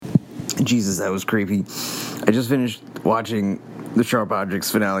Jesus, that was creepy. I just finished watching the Sharp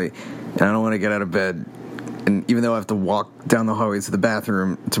Objects finale, and I don't want to get out of bed. And even though I have to walk down the hallway to the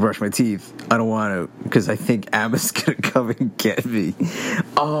bathroom to brush my teeth, I don't want to, because I think Emma's going to come and get me.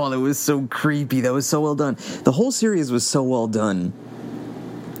 Oh, that was so creepy. That was so well done. The whole series was so well done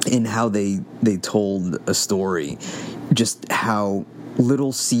in how they told a story. Just how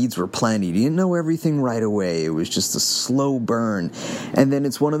little seeds were planted. You didn't know everything right away. It was just a slow burn. And then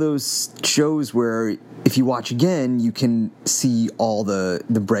it's one of those shows where if you watch again, you can see all the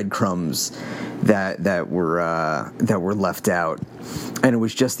breadcrumbs that were left out. And it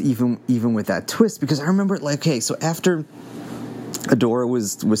was just even with that twist, because I remember, like, okay, so after Adora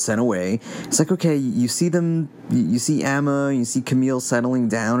was sent away, it's like, okay, you see them, you see Amma, you see Camille settling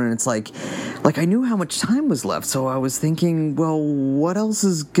down, and it's like I knew how much time was left, so I was thinking, well, what else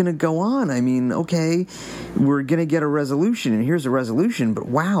is gonna go on? I mean, okay, we're gonna get a resolution, and here's a resolution, but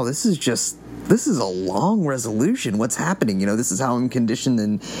wow, this is a long resolution. What's happening? This is how I'm conditioned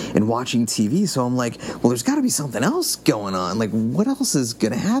in watching TV. So I'm like, well, there's got to be something else going on. Like, what else is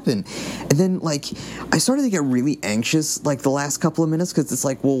going to happen? And then, like, I started to get really anxious, like, the last couple of minutes, because it's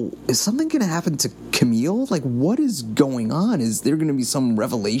like, well, is something going to happen to Camille? Like, what is going on? Is there going to be some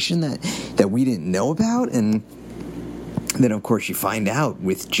revelation that we didn't know about? And then, of course, you find out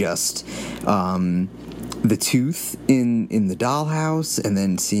with just the tooth in the dollhouse, and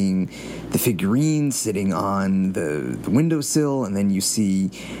then seeing the figurine sitting on the windowsill, and then you see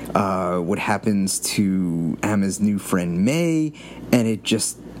what happens to Emma's new friend May, and it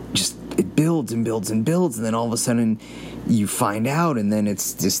just it builds and builds and builds, and then all of a sudden you find out, and then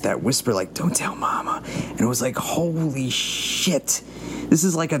it's just that whisper, like, don't tell Mama. And it was like, holy shit, this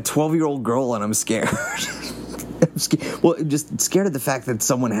is like a 12-year-old girl, and I'm scared. Well, just scared of the fact that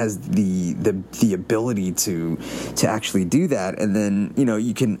someone has the ability to actually do that, and then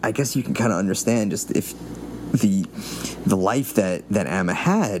I guess you can kind of understand just if the life that Amma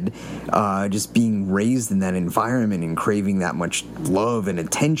had, just being raised in that environment and craving that much love and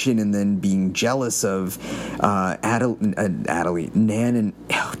attention, and then being jealous of Nan and Anne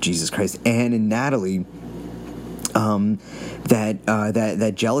and Natalie.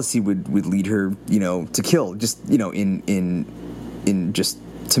 That jealousy would lead her, to kill. Just in just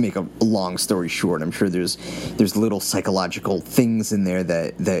to make a long story short, I'm sure there's little psychological things in there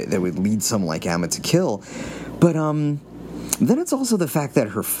that would lead someone like Amma to kill. But then it's also the fact that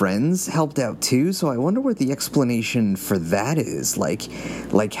her friends helped out too. So I wonder what the explanation for that is. Like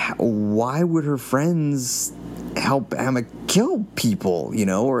why would her friends help Amma kill people,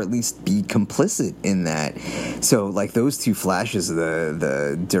 or at least be complicit in that? So, like, those two flashes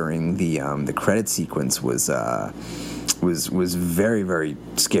during the credit sequence was very, very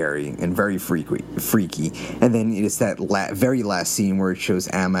scary and very freaky. And then it's that very last scene where it shows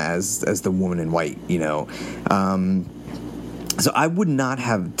Amma as the woman in white, So I would not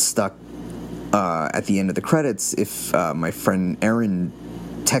have stuck at the end of the credits if my friend Erin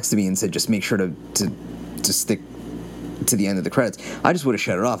texted me and said, just make sure to stick to the end of the credits. I just would have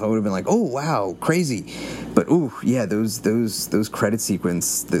shut it off. I would have been like, oh wow, crazy. But ooh, yeah, those credit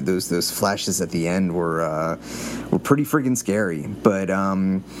sequence, those flashes at the end were pretty friggin' scary. But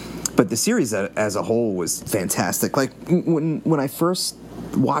the series as a whole was fantastic. Like when I first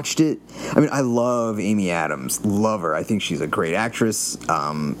watched it, I mean, I love Amy Adams, love her. I think she's a great actress.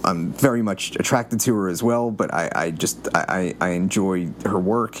 I'm very much attracted to her as well, but I enjoy her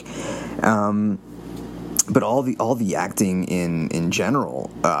work. But all the acting in general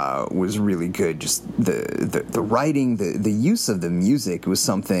was really good. Just the writing, the use of the music was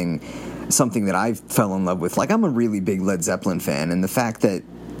something that I fell in love with. Like, I'm a really big Led Zeppelin fan, and the fact that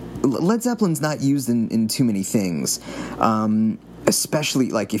Led Zeppelin's not used in too many things.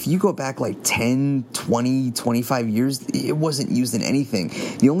 Especially, like, if you go back, like, 10, 20, 25 years, it wasn't used in anything.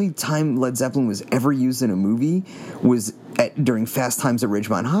 The only time Led Zeppelin was ever used in a movie was during Fast Times at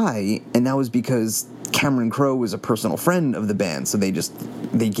Ridgemont High, and that was because Cameron Crowe was a personal friend of the band, so they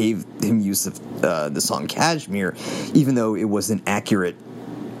gave him use of the song Kashmir, even though it wasn't accurate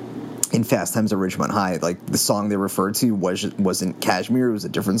in Fast Times at Ridgemont High. Like, the song they referred to wasn't Kashmir, it was a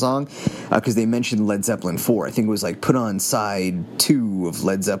different song, because they mentioned Led Zeppelin 4. I think it was like put on side 2 of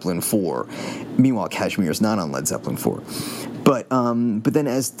Led Zeppelin 4. Meanwhile, Kashmir is not on Led Zeppelin 4. But then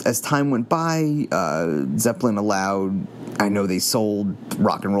as time went by, Zeppelin allowed, I know they sold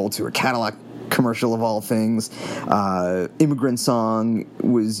rock and roll to a Cadillac commercial of all things. Immigrant Song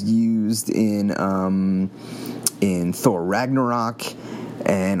was used in Thor Ragnarok.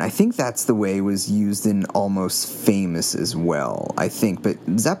 And I think that's the way it was used in Almost Famous as well, I think. But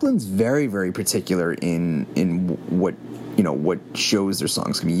Zeppelin's very, very particular in what what shows their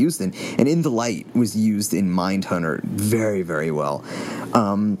songs can be used in. And In the Light was used in Mindhunter very, very well.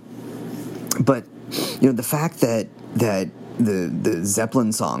 But the fact that the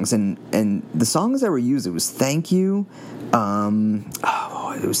Zeppelin songs and the songs that were used, it was Thank You.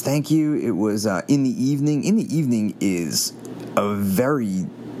 It was Thank You. It was In the Evening. In the Evening is a very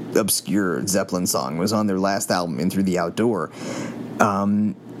obscure Zeppelin song. It was on their last album, In Through the Outdoor.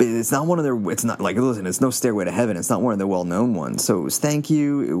 It's not one of their. It's not like, listen, it's no Stairway to Heaven. It's not one of their well-known ones. So it was Thank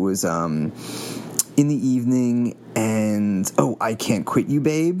You. It was In the Evening, and I Can't Quit You,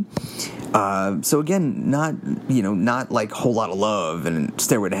 Babe. So again, not like Whole Lot of Love and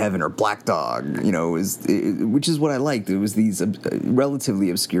Stairway to Heaven or Black Dog, which is what I liked. It was these relatively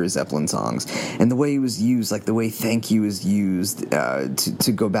obscure Zeppelin songs, and the way it was used, like the way Thank You is used,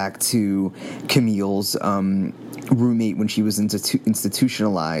 to go back to Camille's roommate when she was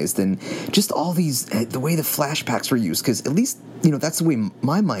institutionalized, and just all these, the way the flashbacks were used, because at least that's the way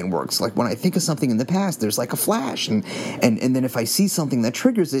my mind works. Like when I think of something in the past, there's like a flash, and then if I see something that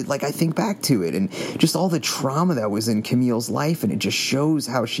triggers it, like I think back to it, and just all the trauma that was in Camille's life, and it just shows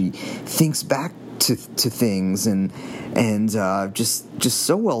how she thinks back to things, and just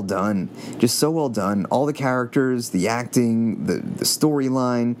so well done, all the characters, the acting, the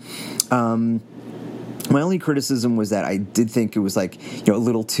storyline. My only criticism was that I did think it was like a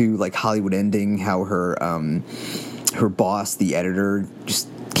little too like Hollywood ending, how her boss, the editor, just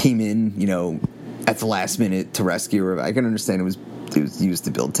came in, at the last minute to rescue her. I can understand it was used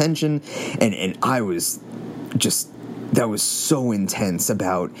to build tension, and I was just, that was so intense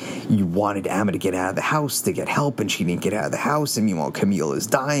about, you wanted Amma to get out of the house to get help, and she didn't get out of the house, and meanwhile Camille is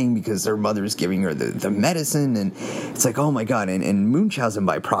dying because her mother's giving her the medicine, and it's like, oh my god, and Munchausen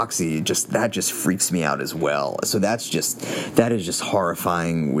by proxy, that just freaks me out as well. So that is just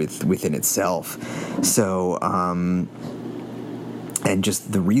horrifying within itself. So and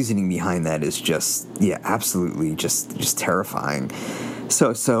just the reasoning behind that is just, absolutely just terrifying.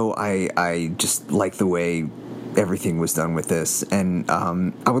 So I just like the way everything was done with this, and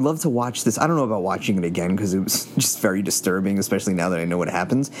I would love to watch this. I don't know about watching it again because it was just very disturbing, especially now that I know what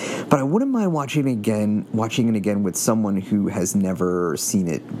happens, but I wouldn't mind watching it again with someone who has never seen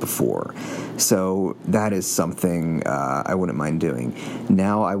it before. So that is something I wouldn't mind doing.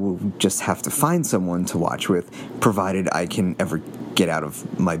 Now I will just have to find someone to watch with, provided I can ever get out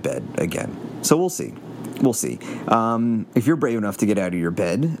of my bed again. So we'll see. If you're brave enough to get out of your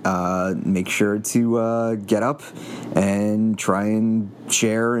bed, make sure to get up and try and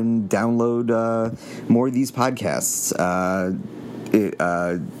share and download more of these podcasts.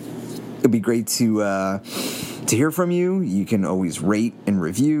 It'd be great to hear from you. You can always rate and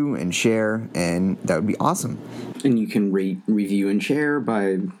review and share, and that would be awesome. And you can rate, review, and share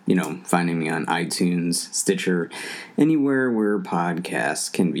by, finding me on iTunes, Stitcher, anywhere where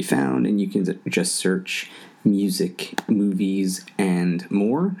podcasts can be found. And you can just search music, movies, and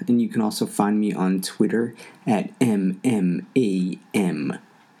more. And you can also find me on Twitter at MMAM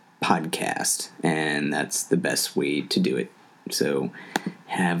Podcast. And that's the best way to do it. So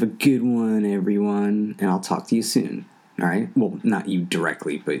have a good one, everyone. And I'll talk to you soon. All right? Well, not you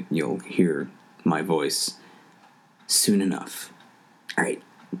directly, but you'll hear my voice soon enough. All right.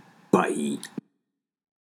 Bye.